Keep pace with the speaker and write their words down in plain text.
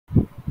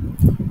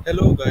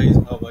Hello guys,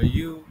 how are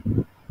you?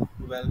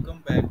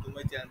 Welcome back to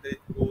my channel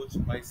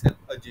Therichpost, myself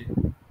Ajay.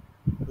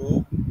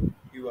 Hope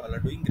you all are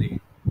doing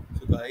great.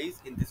 So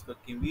guys, in this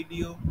working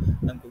video,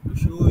 I'm going to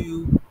show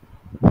you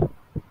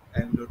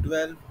Angular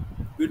 12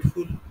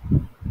 beautiful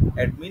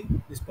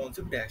admin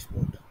responsive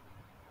dashboard.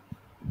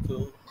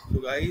 So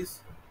guys,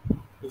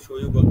 to show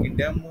you working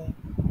demo,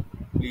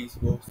 please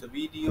watch the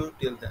video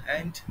till the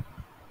end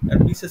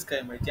and please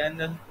subscribe my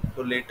channel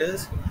for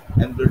latest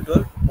Angular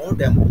 12 more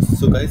demos.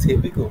 So guys, here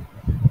we go.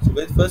 So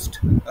guys, first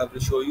I will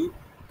show you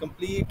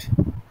complete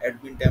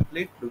admin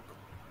template look.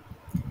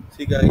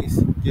 See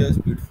guys,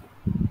 just beautiful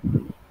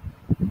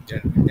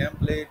admin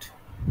template.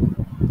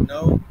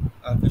 Now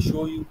I will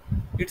show you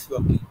it's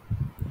working.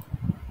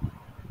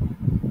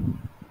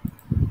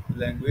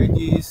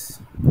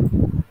 Languages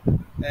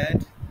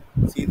and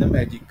see the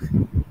magic.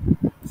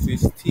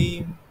 Switch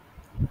theme,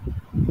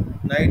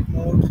 night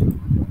mode,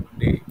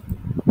 day,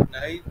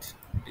 night,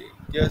 day.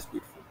 Just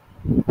beautiful.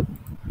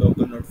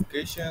 Toggle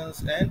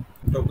notifications and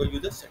toggle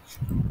user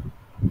section.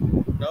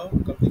 Now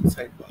come to the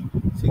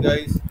sidebar. See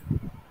guys,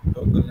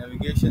 toggle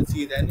navigation,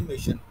 see the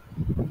animation.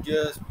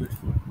 Just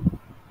beautiful.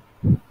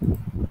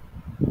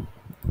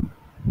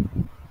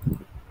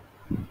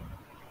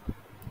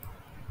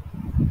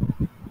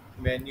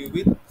 Menu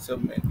with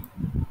submenu.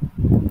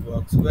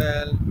 Works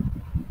well.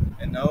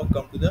 And now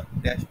come to the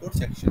dashboard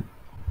section.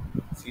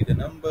 See the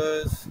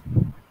numbers,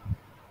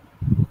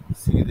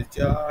 see the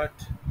chart,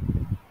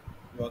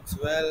 works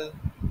well,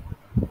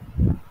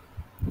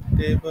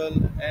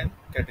 table and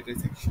category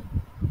section.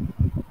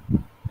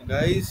 And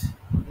guys,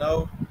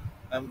 now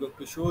I'm going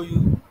to show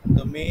you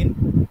the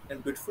main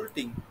and beautiful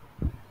thing,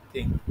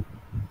 the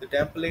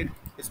template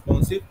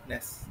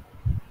responsiveness.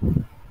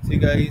 See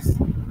guys,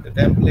 the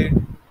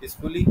template is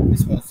fully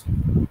responsive.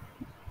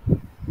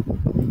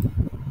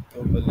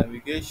 Toggle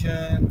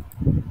navigation,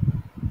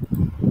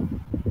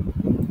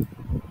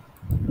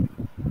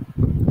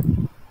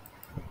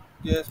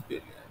 just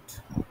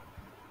brilliant.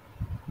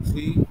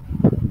 See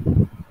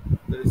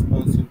the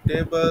responsive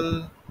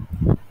table,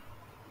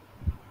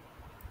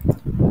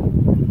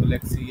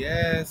 Galaxy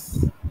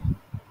S,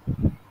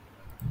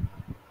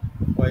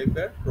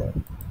 iPad Pro,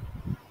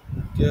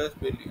 just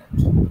brilliant.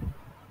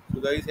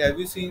 So guys, have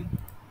you seen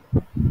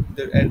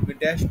the admin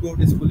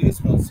dashboard is fully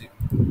responsive?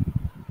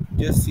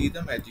 Just see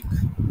the magic.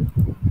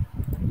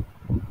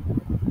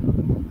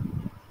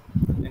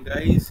 And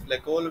guys,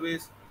 like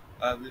always,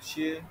 I will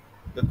share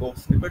the code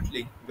snippet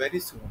link very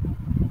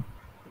soon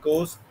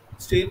because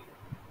still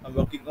I'm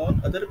working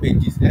on other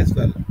pages as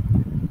well.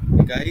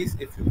 And guys,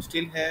 if you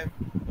still have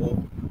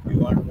or you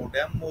want more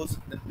demos,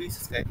 then please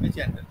subscribe my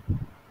channel.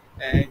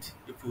 And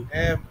if you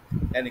have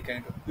any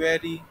kind of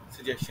query,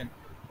 suggestion,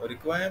 or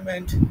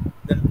requirement,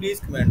 then please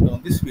comment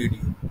on this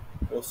video.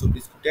 Also,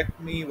 please contact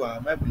me via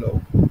my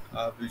blog.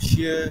 I will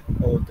share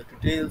all the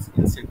details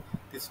inside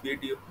this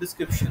video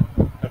description.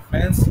 And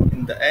friends,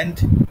 in the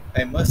end,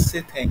 I must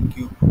say thank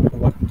you for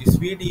watching this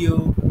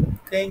video.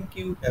 Thank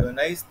you. Have a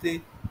nice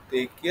day.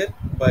 Take care.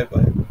 Bye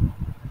bye.